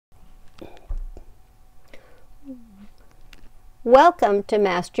Welcome to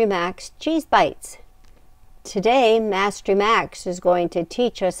Mastery Max Cheese Bites. Today, Mastery Max is going to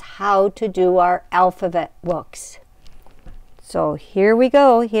teach us how to do our alphabet books. So here we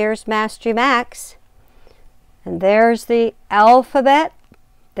go. Here's Mastery Max. And there's the alphabet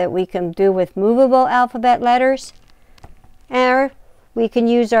that we can do with movable alphabet letters. Or we can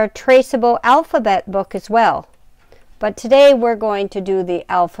use our traceable alphabet book as well. But today we're going to do the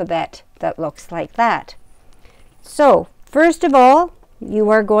alphabet that looks like that. So, first of all, you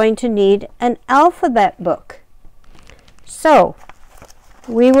are going to need an alphabet book. So,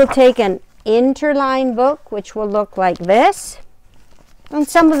 we will take an interline book, which will look like this. And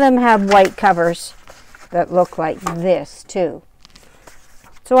some of them have white covers that look like this, too.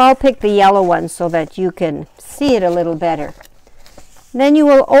 So I'll pick the yellow one so that you can see it a little better. Then you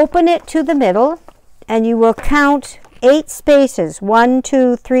will open it to the middle, and you will count 8 spaces. 1,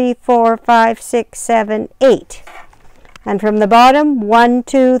 2, 3, 4, 5, 6, 7, 8. And from the bottom, 1,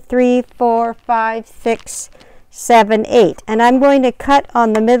 2, 3, 4, 5, 6, 7, 8. And I'm going to cut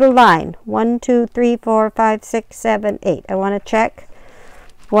on the middle line. 1, 2, 3, 4, 5, 6, 7, 8. I want to check.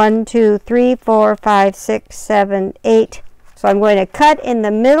 1, 2, 3, 4, 5, 6, 7, 8. So I'm going to cut in the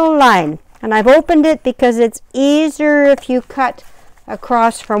middle line. And I've opened it because it's easier if you cut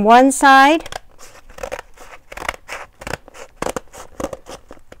across from one side.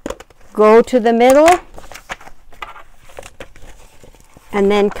 Go to the middle. And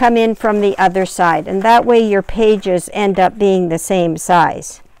then come in from the other side. And that way your pages end up being the same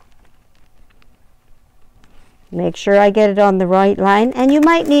size. Make sure I get it on the right line. And you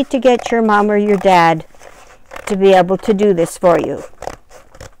might need to get your mom or your dad to be able to do this for you.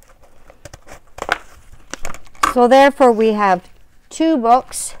 So therefore we have 2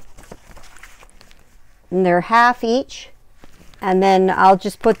 books. And they're half each. And then I'll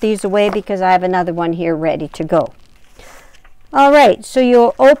just put these away because I have another one here ready to go. All right, so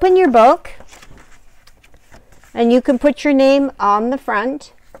you'll open your book, and you can put your name on the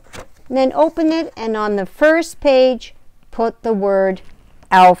front, and then open it, and on the first page, put the word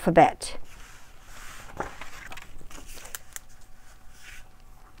alphabet.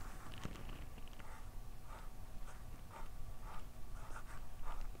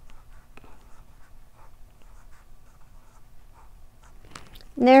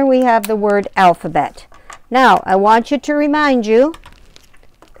 And there we have the word alphabet. Now, I want you to remind you,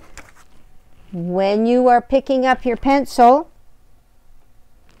 when you are picking up your pencil,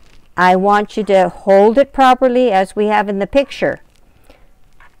 I want you to hold it properly as we have in the picture.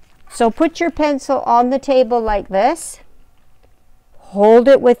 So put your pencil on the table like this. Hold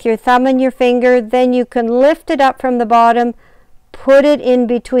it with your thumb and your finger. Then you can lift it up from the bottom, put it in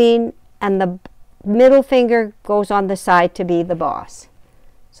between, and the middle finger goes on the side to be the boss.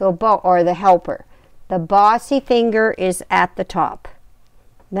 So, or the helper. The bossy finger is at the top.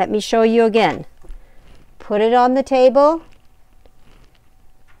 Let me show you again. Put it on the table.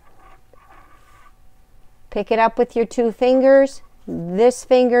 Pick it up with your 2 fingers. This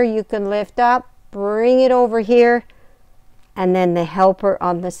finger you can lift up, bring it over here, and then the helper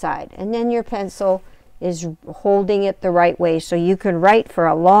on the side. And then your pencil is holding it the right way so you can write for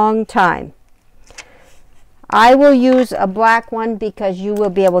a long time. I will use a black one because you will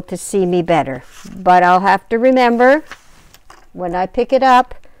be able to see me better. But I'll have to remember, when I pick it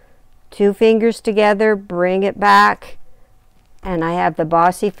up, 2 fingers together, bring it back, and I have the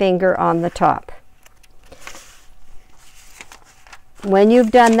bossy finger on the top. When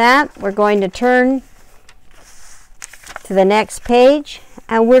you've done that, we're going to turn to the next page,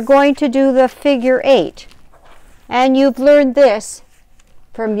 and we're going to do the figure 8. And you've learned this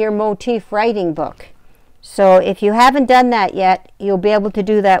from your motif writing book. So if you haven't done that yet, you'll be able to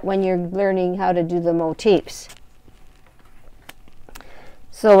do that when you're learning how to do the motifs.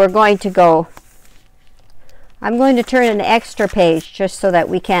 So we're going to go, I'm going to turn an extra page just so that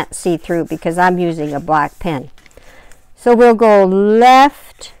we can't see through because I'm using a black pen. So we'll go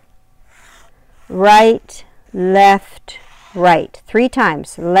left, right, left, right. 3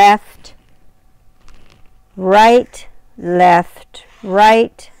 times. Left, right, left,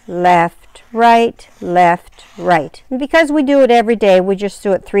 right, left, right, left, right. And because we do it every day, we just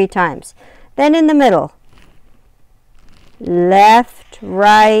do it 3 times. Then in the middle, left,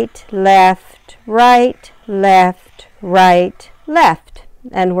 right, left, right, left, right, left.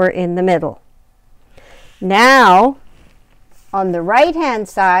 And we're in the middle. Now, on the right-hand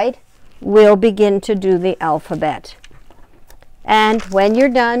side, we'll begin to do the alphabet. And when you're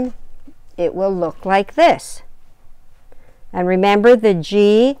done, it will look like this. And remember, the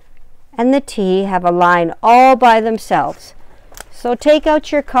G and the T have a line all by themselves. So take out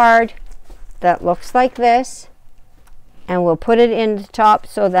your card that looks like this and we'll put it in the top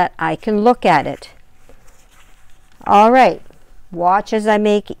so that I can look at it. All right, watch as I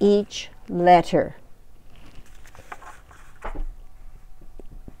make each letter.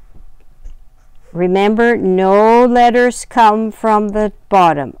 Remember, no letters come from the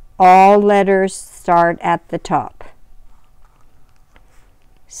bottom. All letters start at the top.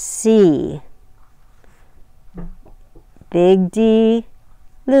 C, big D,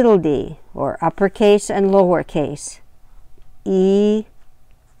 little d, or uppercase and lowercase. E,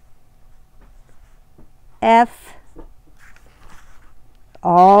 F,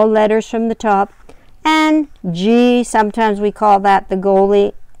 all letters from the top. And G, sometimes we call that the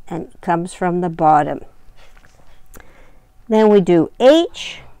goalie, and it comes from the bottom. Then we do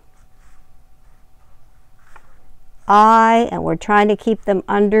H, I, and we're trying to keep them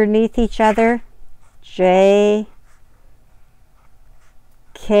underneath each other. J,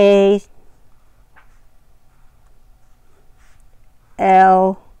 K,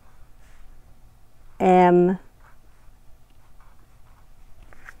 L, M.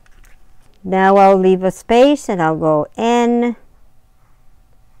 Now I'll leave a space and I'll go N,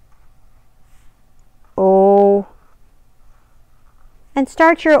 O, and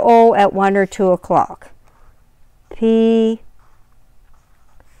start your O at 1 or 2 o'clock. P,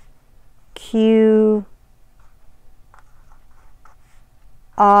 Q,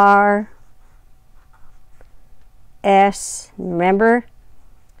 R, S. Remember,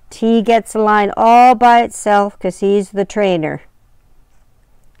 T gets a line all by itself because he's the trainer.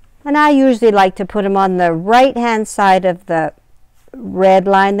 And I usually like to put him on the right hand side of the red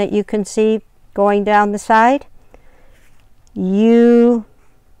line that you can see going down the side. U,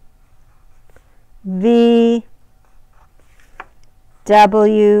 V,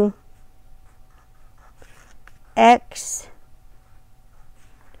 W, X,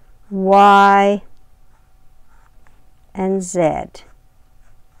 Y, and Z.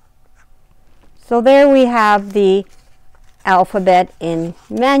 So there we have the alphabet in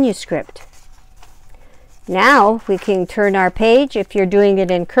manuscript. Now we can turn our page if you're doing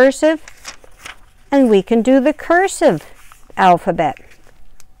it in cursive, and we can do the cursive alphabet.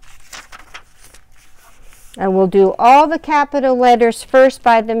 And we'll do all the capital letters first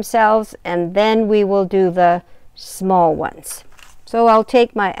by themselves, and then we will do the small ones. So I'll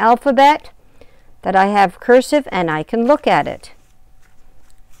take my alphabet that I have cursive and I can look at it.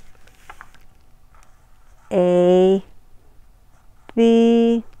 A,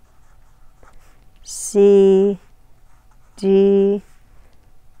 B, C, D,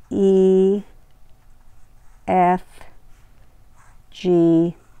 E, F,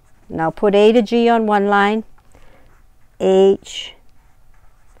 G. And I'll put A to G on one line. H,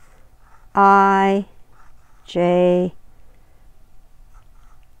 I, J,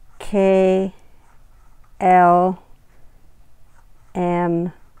 K, L,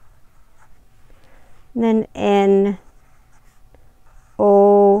 M, and then N,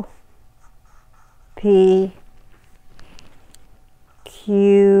 O, P,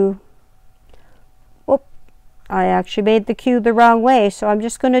 Q. Oop, I actually made the Q the wrong way, so I'm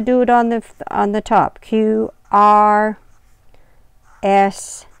just going to do it on the top. Q, R,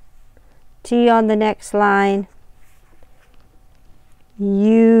 S, T on the next line,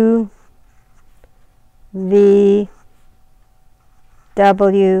 U, V,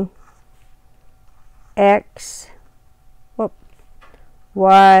 W, X, whoop,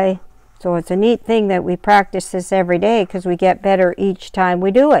 Y. So it's a neat thing that we practice this every day because we get better each time we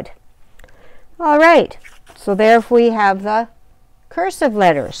do it. All right, so there we have the cursive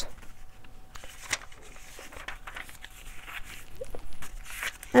letters.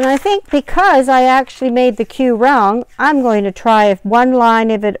 And I think because I actually made the Q wrong, I'm going to try one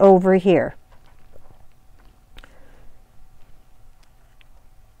line of it over here.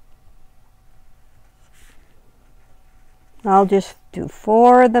 I'll just do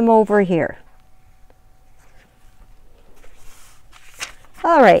 4 of them over here.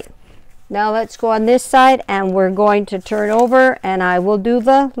 All right, now let's go on this side and we're going to turn over and I will do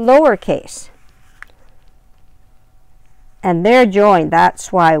the lowercase. And they're joined,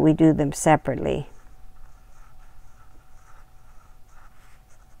 that's why we do them separately.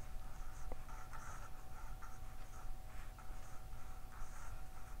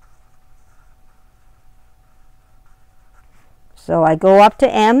 So I go up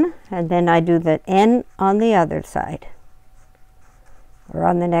to M and then I do the N on the other side or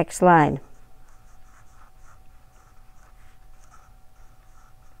on the next line.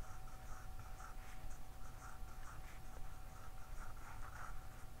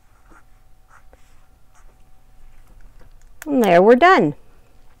 And there we're done.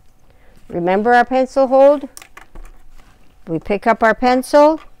 Remember our pencil hold? We pick up our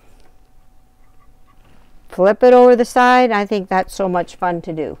pencil, flip it over the side. I think that's so much fun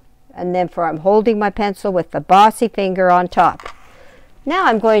to do. And then I'm holding my pencil with the bossy finger on top. Now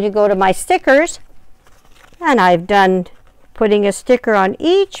I'm going to go to my stickers, and I've done putting a sticker on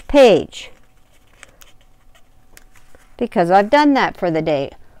each page because I've done that for the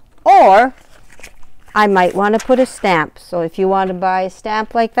day. Or I might want to put a stamp. So if you want to buy a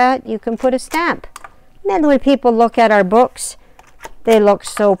stamp like that, you can put a stamp. And then when people look at our books, they look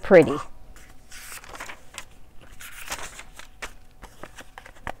so pretty.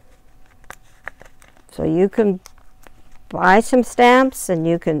 So you can buy some stamps and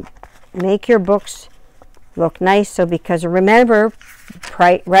you can make your books look nice. So because remember,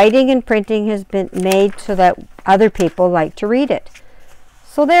 writing and printing has been made so that other people like to read it.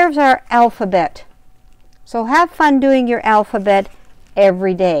 So there's our alphabet. So have fun doing your alphabet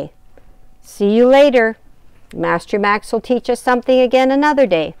every day. See you later. Master Max will teach us something again another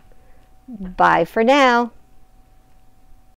day. Bye for now.